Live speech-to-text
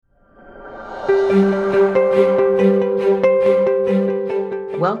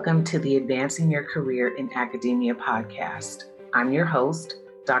Welcome to the Advancing Your Career in Academia podcast. I'm your host,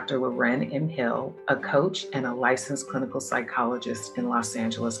 Dr. Loren M. Hill, a coach and a licensed clinical psychologist in Los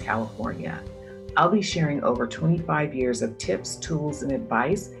Angeles, California. I'll be sharing over 25 years of tips, tools, and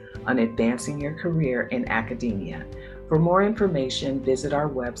advice on advancing your career in academia. For more information, visit our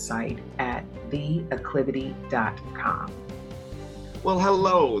website at theacclivity.com. Well,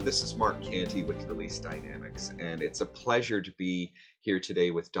 hello, this is Mark Canty with Release Dynamics, and it's a pleasure to be here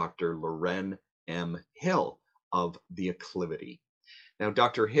today with Dr. Loren M. Hill of The Acclivity. Now,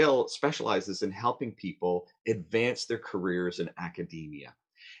 Dr. Hill specializes in helping people advance their careers in academia.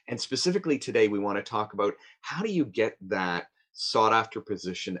 And specifically today, we want to talk about how do you get that sought-after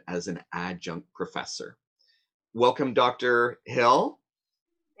position as an adjunct professor. Welcome, Dr. Hill.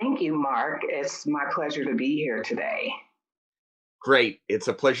 Thank you, Mark. It's my pleasure to be here today. Great. It's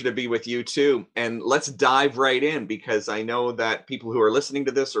a pleasure to be with you too. And let's dive right in because I know that people who are listening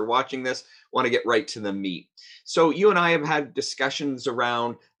to this or watching this want to get right to the meat. So you and I have had discussions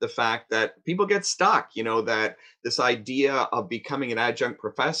around the fact that people get stuck, that this idea of becoming an adjunct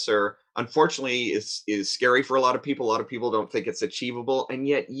professor, unfortunately, is scary for a lot of people. A lot of people don't think it's achievable. And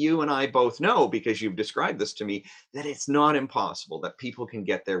yet you and I both know, because you've described this to me, that it's not impossible, that people can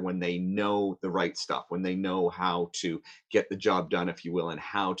get there when they know the right stuff, when they know how to get the job done, if you will, and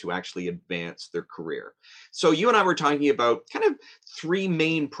how to actually advance their career. So you and I were talking about kind of three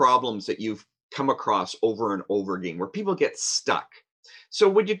main problems that you've come across over and over again where people get stuck. So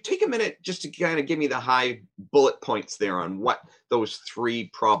would you take a minute just to kind of give me the high bullet points there on what those three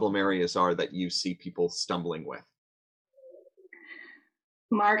problem areas are that you see people stumbling with?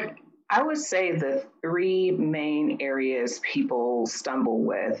 Mark, I would say the three main areas people stumble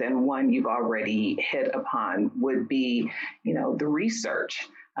with, and one you've already hit upon, would be, the research.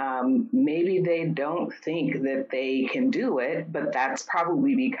 Maybe they don't think that they can do it, but that's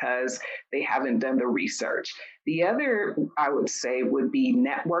probably because they haven't done the research. The other, I would say, would be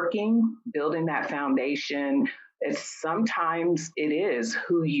networking, building that foundation. Sometimes it is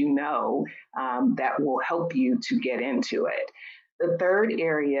who you know that will help you to get into it. The third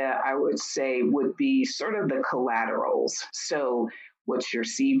area I would say would be sort of the collaterals. So what's your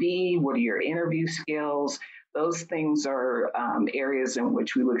CV? What are your interview skills? Those things are areas in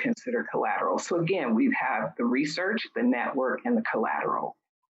which we would consider collateral. So again, we have the research, the network, and the collateral.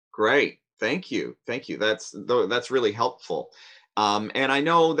 Great. Thank you. That's really helpful. And I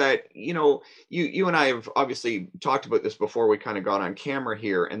know that, you and I have obviously talked about this before we kind of got on camera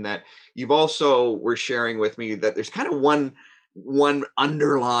here, and that you've also were sharing with me that there's kind of one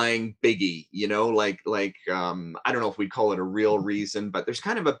underlying biggie, I don't know if we'd call it a real reason, but there's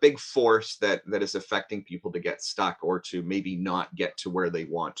kind of a big force that is affecting people to get stuck or to maybe not get to where they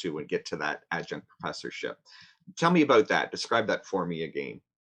want to and get to that adjunct professorship. Tell me about that. Describe that for me again.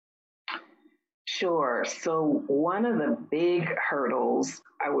 Sure. So one of the big hurdles,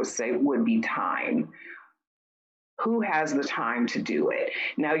 I would say, would be time. Who has the time to do it?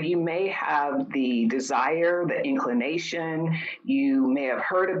 Now, you may have the desire, the inclination, you may have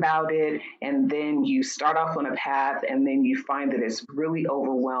heard about it, and then you start off on a path, and then you find that it's really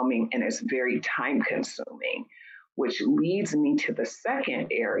overwhelming and it's very time consuming, which leads me to the second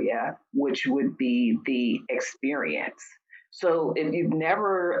area, which would be the experience. So if you've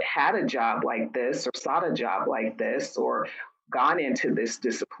never had a job like this or sought a job like this or gone into this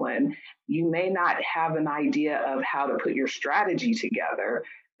discipline, you may not have an idea of how to put your strategy together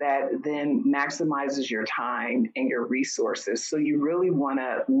that then maximizes your time and your resources. So you really want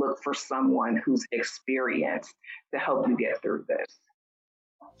to look for someone who's experienced to help you get through this.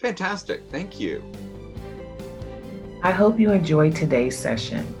 Fantastic. Thank you. I hope you enjoyed today's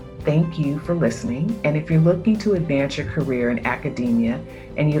session. Thank you for listening. And if you're looking to advance your career in academia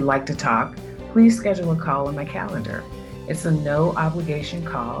and you'd like to talk, please schedule a call on my calendar. It's a no obligation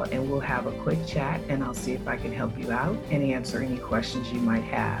call, and we'll have a quick chat, and I'll see if I can help you out and answer any questions you might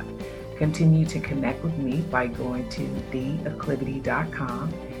have. Continue to connect with me by going to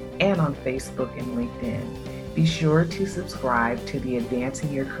theacclivity.com and on Facebook and LinkedIn. Be sure to subscribe to the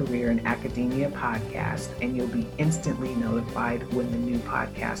Advancing Your Career in Academia podcast, and you'll be instantly notified when the new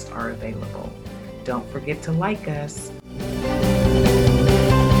podcasts are available. Don't forget to like us.